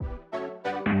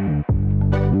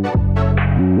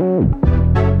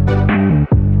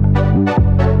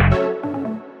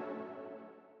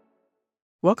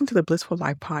Welcome to the Blissful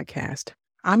Life Podcast.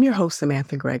 I'm your host,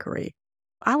 Samantha Gregory.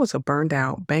 I was a burned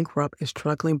out, bankrupt, and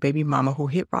struggling baby mama who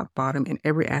hit rock bottom in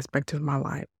every aspect of my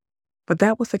life. But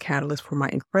that was the catalyst for my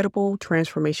incredible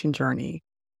transformation journey.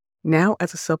 Now,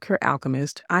 as a self care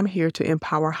alchemist, I'm here to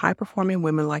empower high performing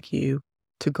women like you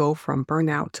to go from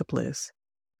burnout to bliss.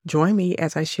 Join me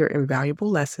as I share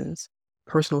invaluable lessons,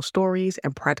 personal stories,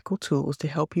 and practical tools to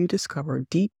help you discover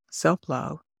deep self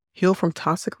love, heal from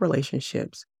toxic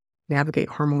relationships, navigate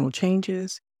hormonal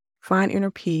changes, find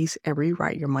inner peace, and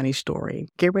rewrite your money story.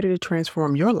 Get ready to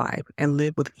transform your life and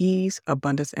live with ease,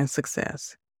 abundance, and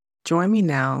success. Join me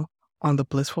now on the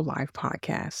Blissful Life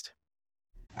Podcast.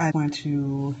 I want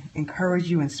to encourage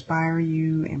you, inspire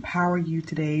you, empower you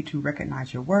today to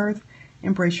recognize your worth,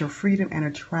 embrace your freedom, and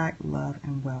attract love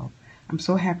and wealth. I'm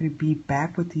so happy to be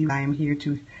back with you. I am here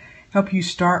to help you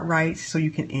start right so you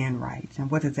can end right.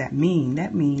 And what does that mean?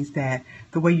 That means that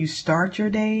the way you start your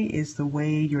day is the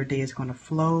way your day is going to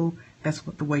flow. That's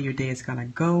the way your day is going to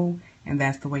go. And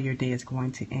that's the way your day is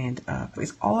going to end up.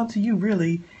 It's all up to you,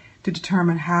 really, to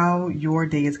determine how your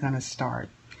day is going to start.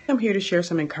 I'm here to share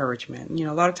some encouragement.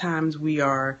 A lot of times we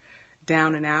are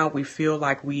down and out. We feel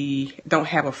like we don't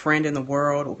have a friend in the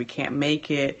world or we can't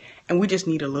make it. And we just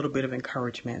need a little bit of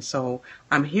encouragement. So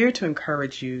I'm here to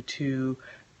encourage you to,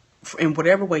 in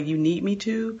whatever way you need me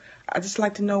to. I just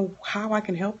like to know how I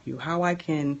can help you, how I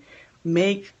can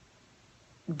make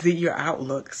your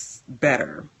outlooks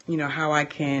better, how I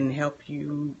can help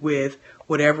you with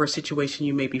whatever situation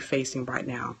you may be facing right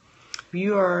now.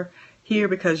 You are here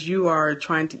because you are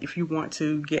trying to, if you want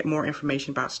to get more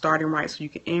information about starting right, so you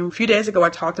can. A few days ago, I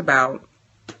talked about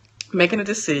making a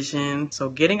decision. So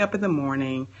getting up in the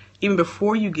morning, even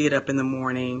before you get up in the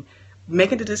morning,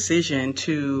 making the decision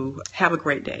to have a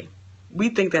great day. We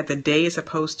think that the day is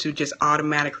supposed to just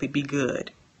automatically be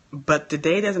good, but the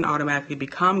day doesn't automatically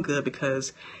become good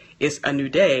because it's a new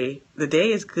day. The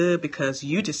day is good because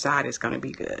you decide it's going to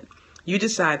be good. You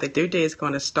decide that your day is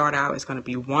going to start out, it's going to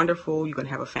be wonderful, you're going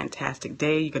to have a fantastic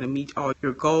day, you're going to meet all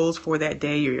your goals for that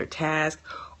day or your task,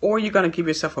 or you're going to give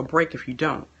yourself a break if you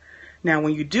don't. Now,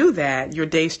 when you do that, your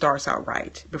day starts out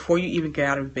right. Before you even get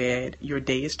out of bed, your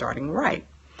day is starting right.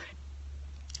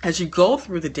 As you go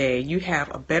through the day, you have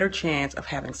a better chance of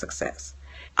having success.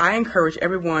 I encourage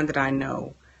everyone that I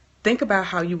know, think about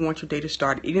how you want your day to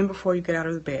start even before you get out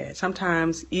of the bed.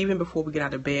 Sometimes, even before we get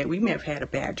out of bed, we may have had a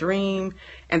bad dream,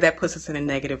 and that puts us in a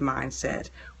negative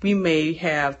mindset. We may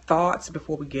have thoughts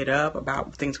before we get up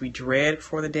about things we dread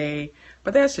for the day,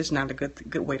 but that's just not a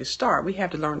good way to start. We have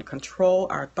to learn to control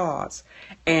our thoughts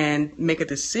and make a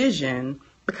decision,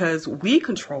 because we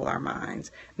control our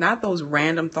minds, not those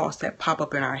random thoughts that pop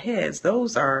up in our heads.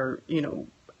 Those are,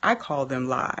 I call them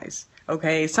lies.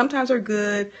 Okay, sometimes they're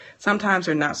good, sometimes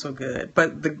they're not so good.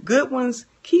 But the good ones,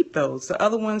 keep those. The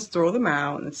other ones, throw them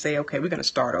out and say, okay, we're going to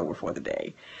start over for the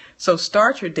day. So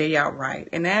start your day out right.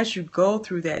 And as you go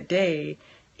through that day,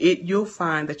 you'll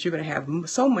find that you're going to have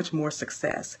so much more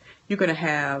success. You're going to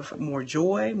have more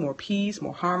joy, more peace,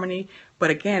 more harmony. But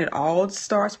again, it all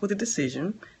starts with a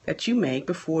decision that you make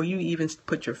before you even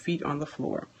put your feet on the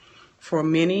floor. For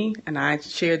many, and I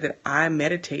shared that I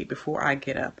meditate before I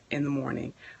get up in the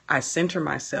morning. I center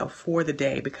myself for the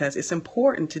day because it's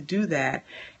important to do that.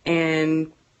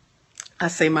 And I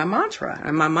say my mantra,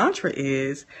 and my mantra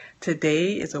is,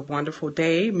 today is a wonderful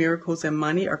day. Miracles and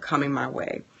money are coming my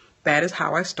way. That is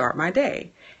how I start my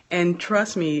day. And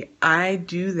trust me, I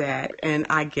do that and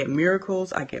I get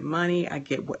miracles, I get money, I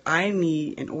get what I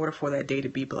need in order for that day to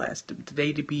be blessed, the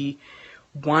day to be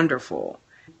wonderful.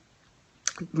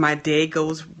 My day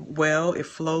goes well, it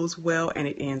flows well, and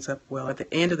it ends up well. At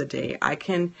the end of the day, I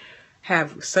can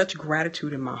have such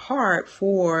gratitude in my heart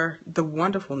for the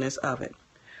wonderfulness of it.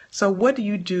 So what do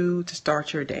you do to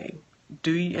start your day?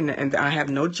 And I have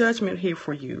no judgment here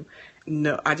for you.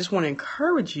 No, I just want to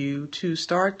encourage you to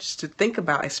start to think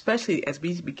about, especially as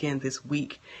we begin this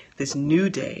week, this new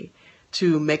day,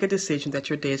 to make a decision that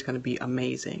your day is going to be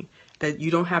amazing. That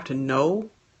you don't have to know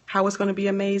how it's going to be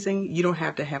amazing. You don't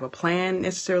have to have a plan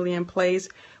necessarily in place,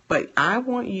 but I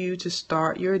want you to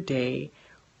start your day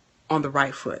on the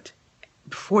right foot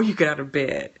before you get out of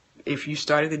bed. If you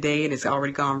started the day and it's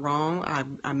already gone wrong,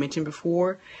 I mentioned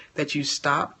before that you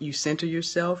stop, you center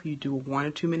yourself, you do a 1 or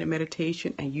 2 minute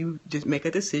meditation, and you just make a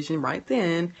decision right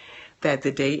then that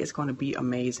the day is going to be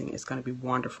amazing. It's going to be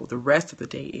wonderful. The rest of the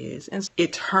day is. And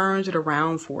it turns it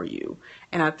around for you.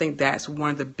 And I think that's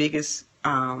one of the biggest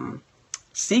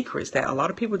secrets that a lot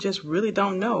of people just really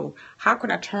don't know. How can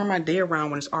I turn my day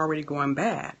around when it's already going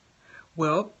bad?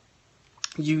 Well,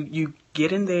 you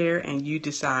get in there and you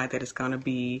decide that it's going to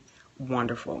be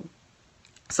wonderful.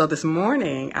 So this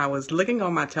morning I was looking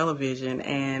on my television,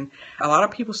 and a lot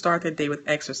of people start their day with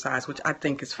exercise, which I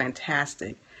think is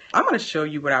fantastic. I'm going to show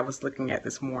you what I was looking at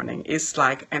this morning. It's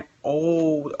like an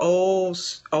old old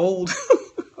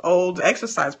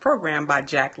exercise program by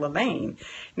Jack LaLanne.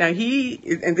 Now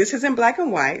and this is in black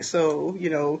and white, so,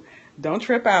 don't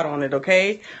trip out on it,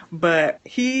 okay? But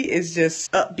he is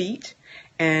just upbeat.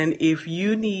 And if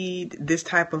you need this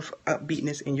type of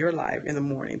upbeatness in your life in the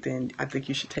morning, then I think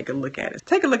you should take a look at it.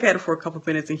 Take a look at it for a couple of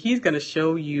minutes, and he's going to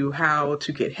show you how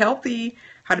to get healthy,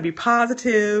 how to be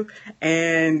positive,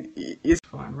 and it's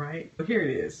fun, right? So here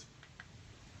it is.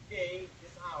 Hey,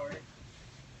 this is Howard,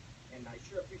 and I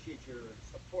sure appreciate your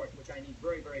support, which I need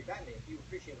very, very badly. If you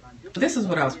appreciate what I'm doing. This is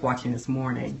what I was watching this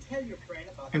morning tell your friend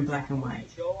about in black and white.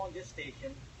 Show on this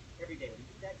station every day. When you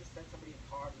do that, just send somebody a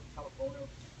card or a telephone, or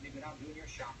maybe when I'm doing your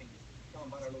shopping, just tell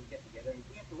them about our little get together.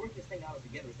 We have to work this thing out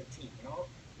together as a team.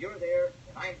 You're there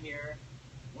and I'm here.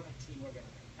 What a team we're gonna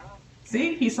make, huh?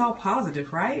 See, he's all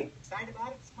positive, right? Excited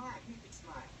about it? Smile. Give me a big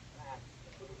smile.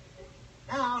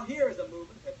 Now here is a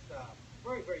movement that's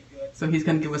very, very good. So he's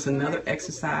going to give us another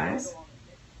exercise.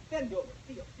 Bend over.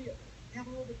 Feel. You have a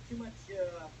little bit too much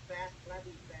fast. Can I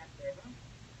be fast there, huh?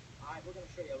 All right, we're going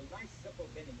to show you a nice, simple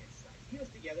bending exercise. Heels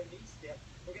together, knees stiff.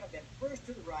 We're going to bend first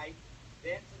to the right,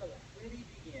 then to the left. Ready,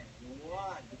 begin.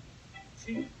 1,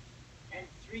 2, and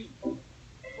 3,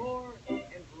 4, and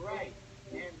right,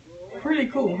 and left. Pretty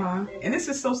cool, huh? And this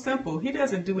is so simple. He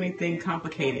doesn't do anything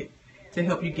complicated to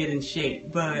help you get in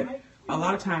shape. But a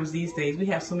lot of times these days, we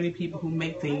have so many people who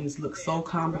make things look so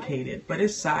complicated. But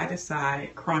it's side to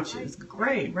side crunches.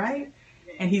 Great, right?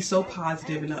 And he's so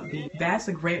positive and upbeat. That's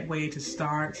a great way to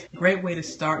start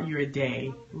your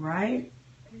day, right?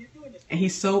 And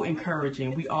he's so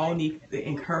encouraging. We all need the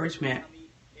encouragement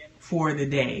for the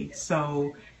day.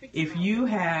 So if you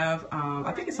have,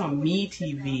 I think it's on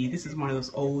MeTV. This is one of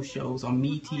those old shows on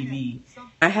MeTV.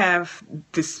 I have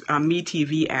this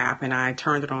MeTV app, and I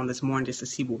turned it on this morning just to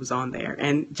see what was on there.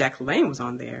 And Jack LaLanne was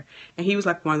on there. And he was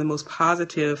like one of the most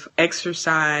positive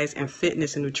exercise and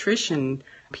fitness and nutrition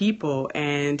people.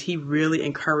 And he really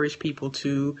encouraged people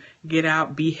to get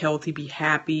out, be healthy, be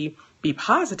happy, be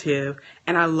positive.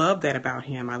 And I love that about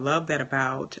him. I love that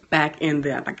about back in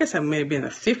I guess I may have been the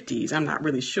 50s. I'm not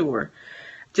really sure.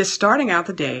 Just starting out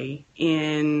the day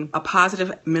in a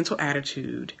positive mental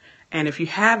attitude. And if you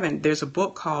haven't, there's a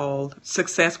book called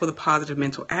Success with a Positive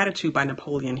Mental Attitude by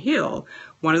Napoleon Hill,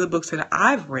 one of the books that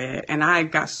I've read, and I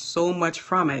got so much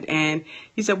from it. And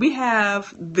he said, we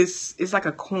have this, it's like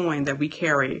a coin that we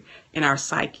carry in our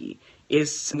psyche.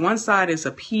 It's one side is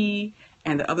a P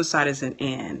and the other side is an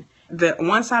N. The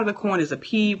one side of the coin is a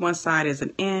P, one side is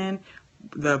an N.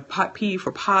 The P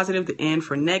for positive, the N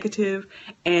for negative,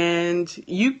 and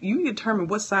you determine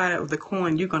what side of the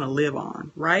coin you're going to live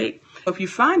on, right? If you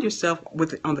find yourself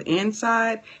on the N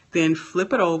side, then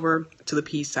flip it over to the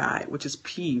P side, which is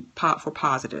P for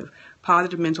positive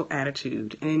mental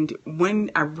attitude. And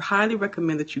I highly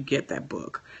recommend that you get that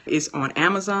book. It's on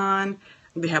Amazon.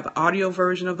 They have the audio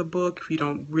version of the book if you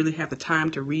don't really have the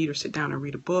time to read or sit down and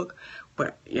read a book.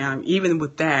 But even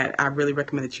with that, I really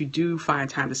recommend that you do find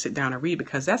time to sit down and read,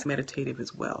 because that's meditative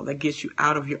as well. That gets you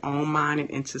out of your own mind and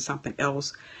into something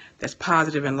else that's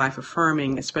positive and life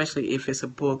affirming, especially if it's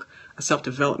a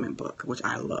self-development book, which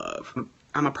I love.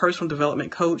 I'm a personal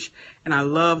development coach, and I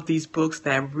love these books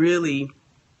that really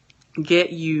get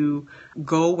you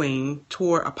going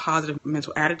toward a positive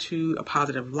mental attitude, a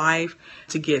positive life,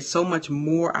 to get so much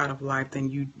more out of life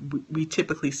than we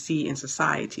typically see in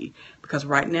society. Because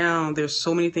right now, there's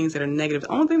so many things that are negative. The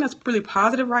only thing that's really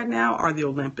positive right now are the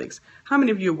Olympics. How many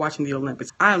of you are watching the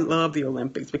Olympics? I love the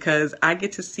Olympics because I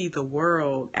get to see the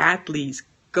world athletes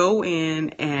go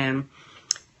in and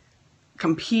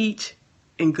compete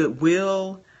in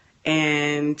goodwill.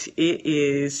 And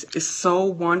it's so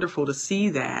wonderful to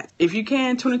see that. If you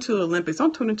can, tune into the Olympics.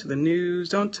 Don't tune into the news.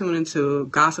 Don't tune into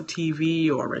gossip TV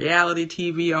or reality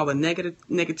TV, all the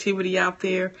negativity out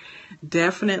there.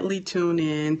 Definitely tune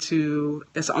in to,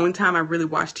 that's the only time I really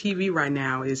watch TV right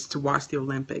now, is to watch the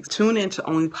Olympics. Tune in to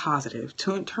only positive.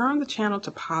 Turn the channel to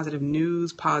positive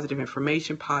news, positive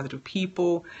information, positive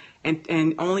people,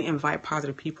 and only invite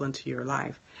positive people into your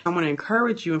life. I want to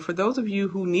encourage you, and for those of you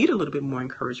who need a little bit more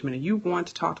encouragement and you want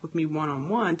to talk with me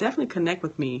one-on-one, definitely connect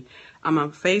with me. I'm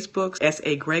on Facebook,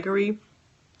 S.A. Gregory.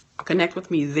 Connect with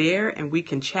me there and we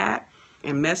can chat.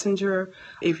 and Messenger.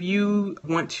 If you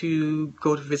want to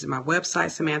go to visit my website,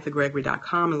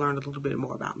 samanthagregory.com, and learn a little bit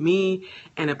more about me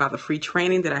and about the free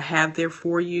training that I have there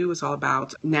for you, it's all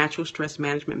about natural stress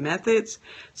management methods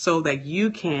so that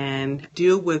you can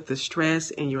deal with the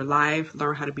stress in your life,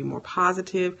 learn how to be more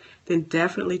positive, then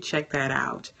definitely check that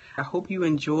out. I hope you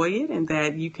enjoy it and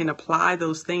that you can apply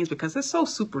those things because it's so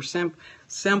super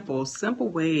simple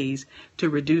ways to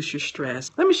reduce your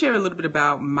stress. Let me share a little bit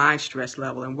about my stress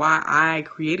level and why I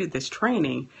created this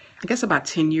training. I guess about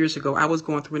 10 years ago, I was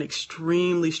going through an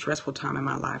extremely stressful time in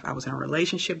my life. I was in a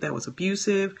relationship that was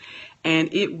abusive,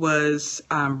 and it was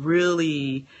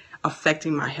really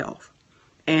affecting my health.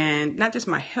 And not just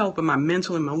my health, but my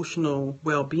mental, emotional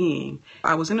well-being.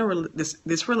 I was in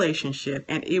this relationship,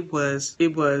 and it was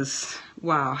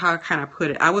wow. How can I put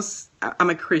it? I'm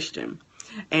a Christian,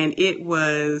 and it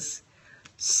was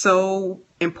so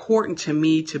important to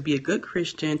me to be a good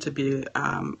Christian, to be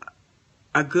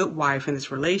a good wife in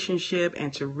this relationship,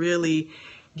 and to really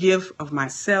give of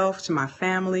myself to my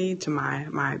family, to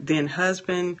my then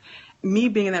husband. Me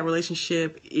being in that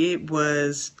relationship, it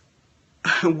was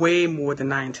way more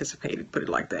than I anticipated, put it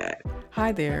like that.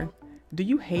 Hi there. Do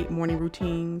you hate morning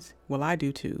routines? Well, I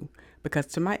do too, because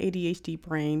to my ADHD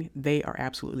brain, they are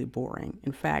absolutely boring.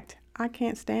 In fact, I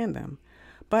can't stand them.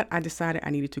 But I decided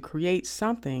I needed to create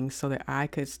something so that I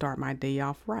could start my day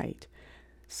off right.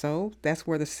 So that's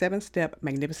where the 7-step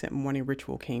magnificent morning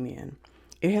ritual came in.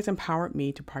 It has empowered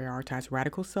me to prioritize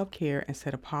radical self-care and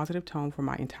set a positive tone for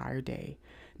my entire day.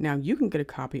 Now you can get a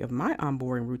copy of my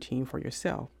onboarding routine for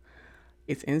yourself.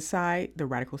 It's inside the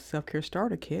Radical Self-Care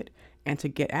Starter Kit, and to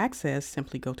get access,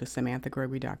 simply go to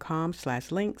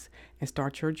samanthagregory.com/links and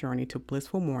start your journey to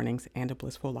blissful mornings and a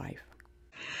blissful life.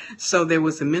 So there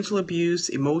was some mental abuse,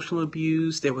 emotional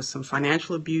abuse, there was some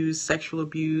financial abuse, sexual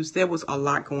abuse. There was a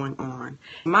lot going on.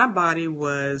 My body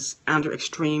was under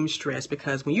extreme stress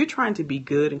because when you're trying to be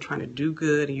good and trying to do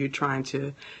good and you're trying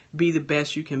to be the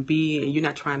best you can be and you're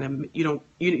not trying to,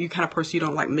 you're kind of person, you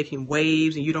don't like making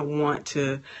waves and you don't want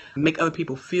to make other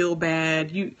people feel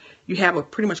bad. You have a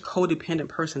pretty much codependent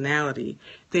personality,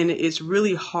 then it's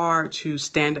really hard to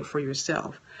stand up for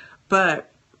yourself.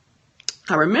 But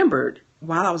I remembered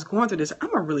while I was going through this,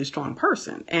 I'm a really strong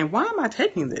person. And why am I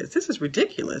taking this? This is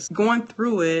ridiculous. Going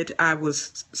through it, I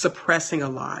was suppressing a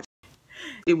lot.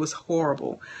 It was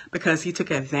horrible because he took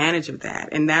advantage of that.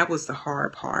 And that was the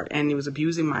hard part. And he was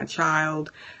abusing my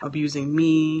child, abusing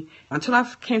me until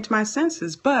I came to my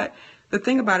senses. But the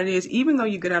thing about it is, even though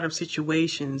you get out of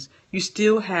situations, you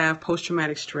still have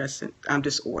post-traumatic stress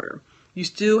disorder. You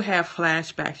still have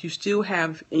flashbacks. You still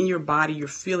have in your body, you're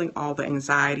feeling all the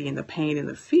anxiety and the pain and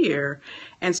the fear.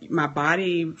 And my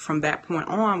body from that point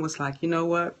on was like, you know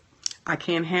what? I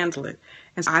can't handle it.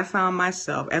 And so I found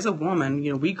myself as a woman,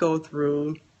 we go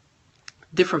through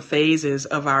different phases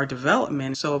of our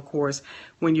development. So of course,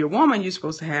 when you're a woman, you're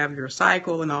supposed to have your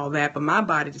cycle and all that. But my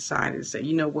body decided to say,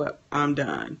 you know what? I'm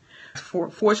done.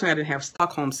 Fortunately, I didn't have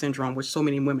Stockholm syndrome, which so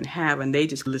many women have, and they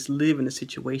just live in the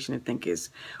situation and think it's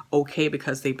okay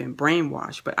because they've been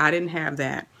brainwashed. But I didn't have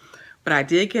that. But I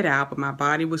did get out, but my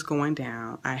body was going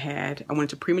down. I went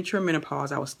into premature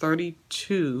menopause. I was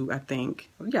 32, I think.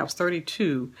 Yeah, I was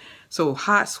 32. So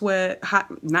hot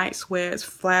night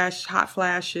sweats, hot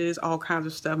flashes, all kinds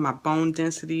of stuff. My bone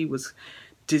density was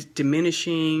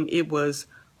diminishing. It was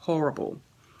horrible.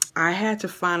 I had to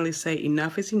finally say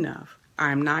enough is enough.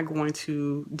 I'm not going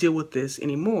to deal with this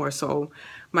anymore. So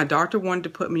my doctor wanted to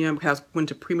put me on, because I went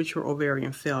to premature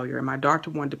ovarian failure, and my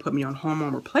doctor wanted to put me on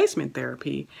hormone replacement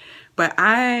therapy. But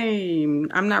I'm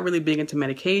not really big into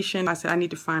medication. I said I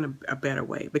need to find a better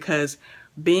way, because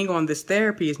being on this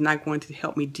therapy is not going to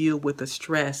help me deal with the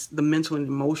stress, the mental and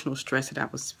emotional stress that I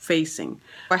was facing.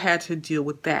 I had to deal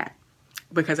with that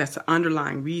because that's the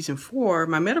underlying reason for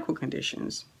my medical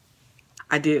conditions.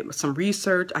 I did some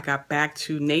research. I got back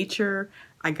to nature.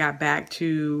 I got back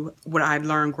to what I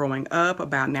learned growing up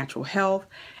about natural health.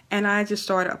 And I just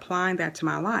started applying that to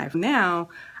my life. Now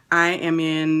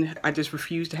I just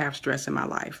refuse to have stress in my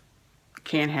life.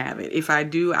 Can't have it. If I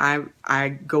do, I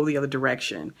go the other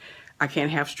direction. I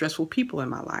can't have stressful people in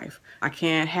my life. I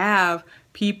can't have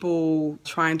people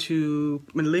trying to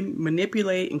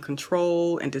manipulate and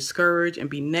control and discourage and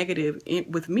be negative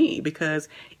with me, because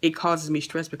it causes me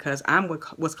stress, because I'm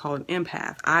what's called an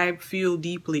empath. I feel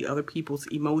deeply other people's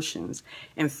emotions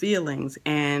and feelings,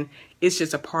 and it's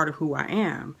just a part of who I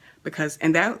am.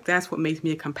 That's what makes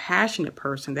me a compassionate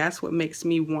person. That's what makes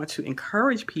me want to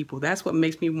encourage people. That's what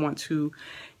makes me want to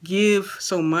give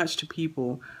so much to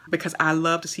people, because I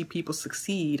love to see people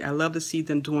succeed. I love to see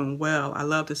them doing well. I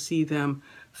love to see them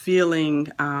feeling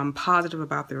positive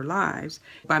about their lives.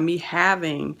 By me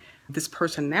having this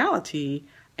personality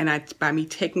and by me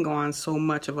taking on so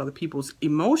much of other people's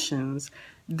emotions,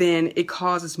 then it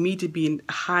causes me to be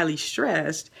highly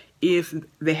stressed if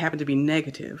they happen to be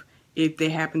negative, if they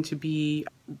happen to be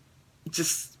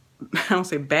just, I don't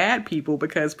say bad people,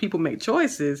 because people make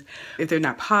choices. If they're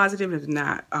not positive, if they're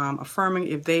not affirming,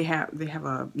 if they have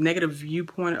a negative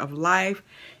viewpoint of life,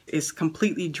 it's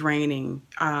completely draining.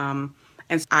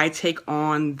 And I take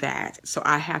on that. So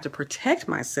I have to protect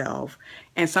myself.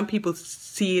 And some people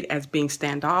see it as being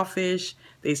standoffish.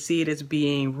 They see it as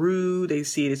being rude. They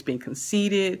see it as being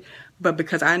conceited. But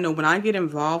because I know when I get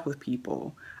involved with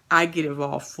people, I get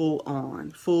involved full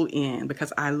on, full in,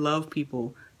 because I love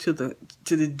people to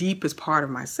the deepest part of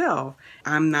myself.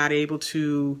 I'm not able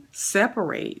to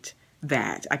separate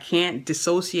that. I can't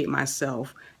dissociate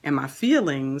myself and my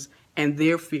feelings and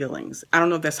their feelings. I don't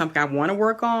know if that's something I want to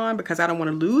work on, because I don't want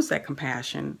to lose that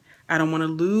compassion. I don't want to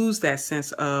lose that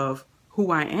sense of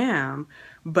who I am.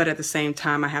 But at the same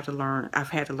time, I've had to learn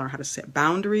how to set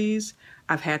boundaries.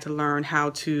 I've had to learn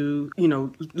how to,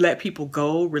 let people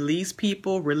go, release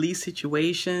people, release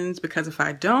situations, because if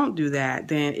I don't do that,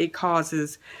 then it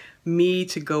causes me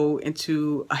to go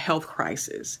into a health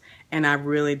crisis. And I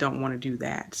really don't want to do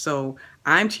that. So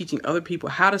I'm teaching other people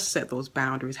how to set those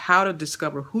boundaries, how to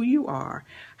discover who you are,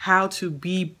 how to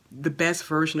be the best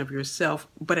version of yourself,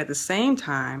 but at the same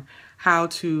time, how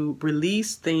to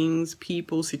release things,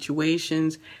 people,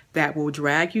 situations that will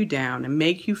drag you down and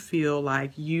make you feel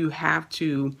like you have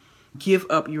to give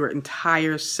up your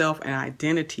entire self and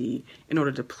identity in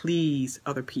order to please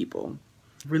other people.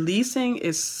 Releasing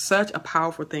is such a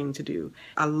powerful thing to do.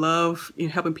 I love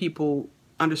helping people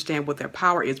understand what their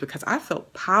power is, because I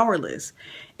felt powerless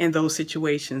in those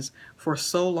situations for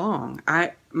so long.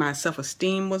 My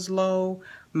self-esteem was low.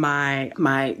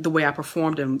 The way I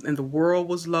performed in the world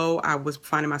was low. I was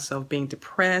finding myself being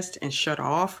depressed and shut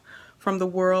off from the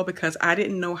world because I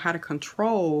didn't know how to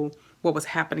control what was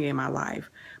happening in my life.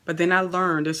 But then I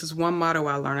learned, this is one motto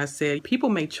I learned. I said, people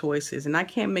make choices, and I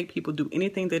can't make people do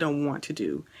anything they don't want to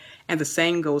do. And the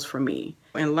same goes for me.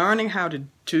 And learning how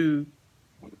to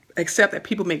accept that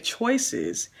people make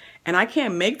choices, and I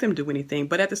can't make them do anything,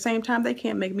 but at the same time, they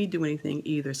can't make me do anything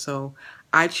either. So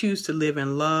I choose to live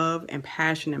in love and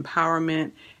passion,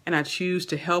 empowerment, and I choose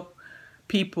to help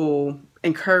people,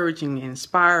 encouraging,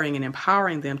 inspiring, and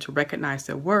empowering them to recognize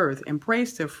their worth,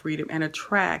 embrace their freedom, and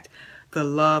attract the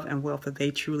love and wealth that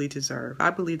they truly deserve.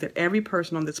 I believe that every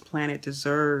person on this planet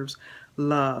deserves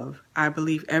love. I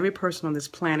believe every person on this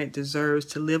planet deserves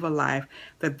to live a life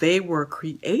that they were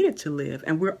created to live.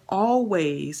 And we're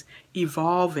always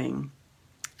evolving.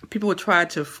 People will try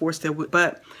to force their will,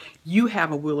 but you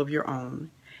have a will of your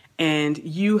own. And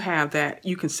you have that,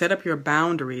 you can set up your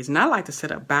boundaries. And I like to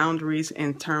set up boundaries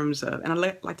in terms of, and I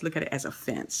like to look at it as a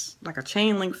fence, like a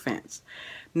chain link fence,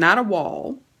 not a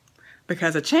wall.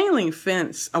 Because a chain link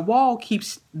fence, a wall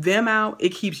keeps them out, it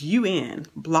keeps you in,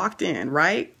 blocked in,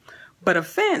 right? But a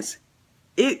fence,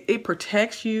 it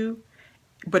protects you,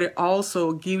 but it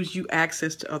also gives you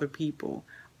access to other people.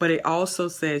 But it also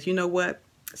says, you know what?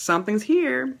 Something's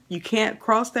here. You can't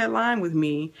cross that line with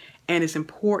me. And it's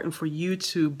important for you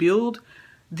to build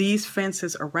these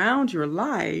fences around your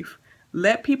life.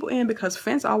 Let people in, because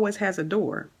fence always has a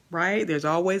door, right? There's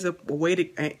always a way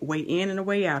in and a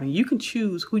way out. And you can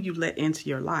choose who you let into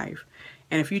your life.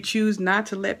 And if you choose not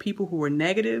to let people who are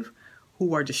negative,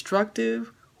 who are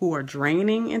destructive, who are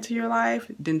draining into your life,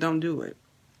 then don't do it.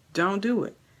 Don't do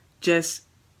it. Just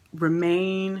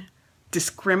remain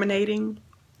discriminating,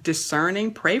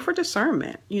 discerning. Pray for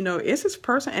discernment. It's this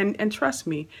person, and trust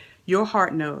me, your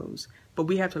heart knows, but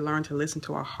we have to learn to listen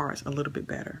to our hearts a little bit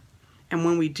better. And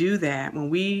when we do that,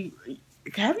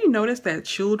 have you noticed that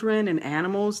children and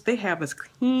animals, they have this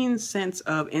keen sense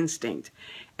of instinct.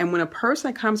 And when a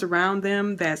person comes around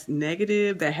them that's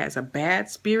negative, that has a bad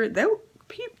spirit,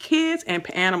 kids and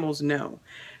animals know.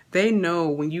 They know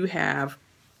when you have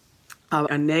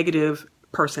a negative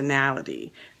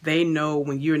personality. They know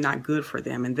when you're not good for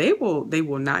them, and they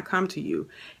will not come to you.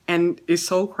 And it's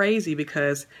so crazy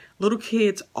because little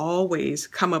kids always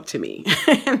come up to me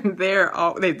and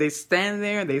they stand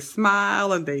there and they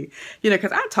smile and they,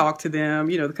 because I talk to them,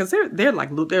 because they're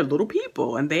little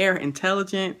people and they're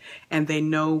intelligent and they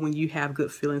know when you have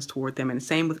good feelings toward them. And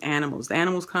same with animals. The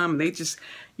animals come and they just,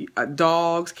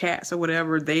 dogs, cats or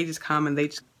whatever, they just come and they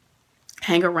just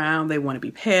hang around. They want to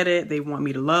be petted. They want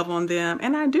me to love on them.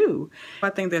 And I do. I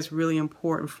think that's really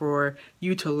important for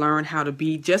you to learn how to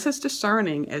be just as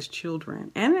discerning as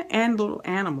children and little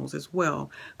animals as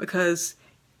well. Because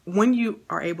when you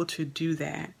are able to do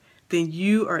that, then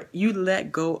you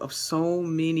let go of so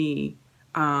many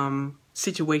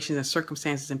situations and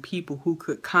circumstances and people who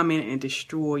could come in and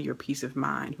destroy your peace of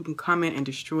mind, who can come in and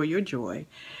destroy your joy,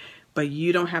 but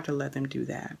you don't have to let them do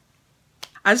that.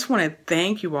 I just want to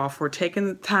thank you all for taking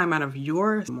the time out of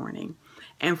your morning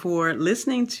and for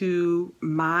listening to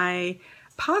my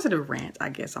positive rant. I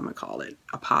guess I'm going to call it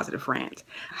a positive rant.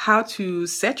 How to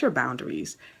set your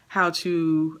boundaries, how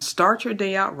to start your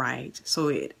day out right so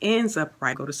it ends up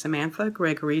right. Go to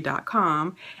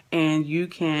SamanthaGregory.com and you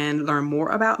can learn more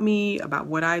about me, about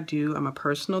what I do. I'm a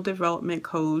personal development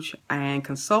coach and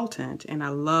consultant, and I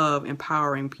love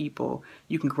empowering people.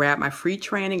 You can grab my free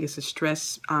training. It's a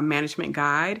stress management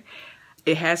guide.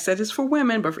 It has said it's for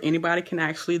women, but for anybody can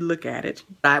actually look at it.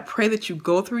 I pray that you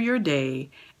go through your day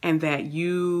and that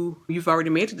you've already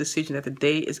made the decision that the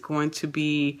day is going to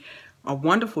be a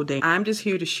wonderful day. I'm just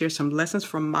here to share some lessons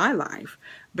from my life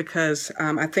because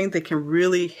I think they can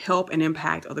really help and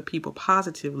impact other people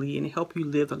positively and help you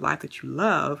live the life that you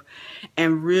love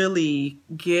and really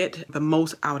get the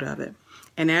most out of it.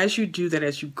 And as you do that,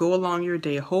 as you go along your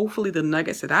day, hopefully the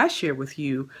nuggets that I share with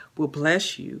you will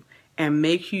bless you and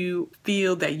make you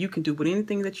feel that you can do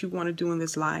anything that you want to do in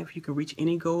this life. You can reach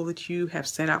any goal that you have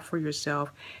set out for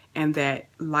yourself, and that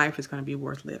life is going to be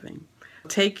worth living.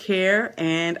 Take care,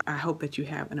 and I hope that you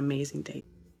have an amazing day.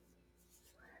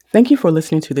 Thank you for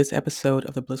listening to this episode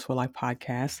of the Blissful Life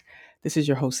Podcast. This is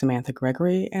your host, Samantha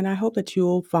Gregory, and I hope that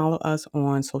you'll follow us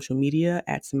on social media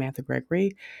at Samantha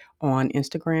Gregory, on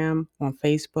Instagram, on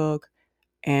Facebook,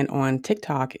 and on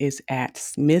TikTok is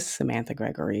at Miss Samantha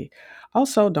Gregory.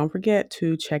 Also, don't forget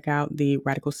to check out the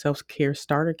Radical Self-Care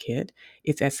Starter Kit.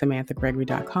 It's at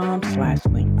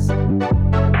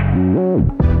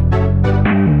samanthagregory.com/links.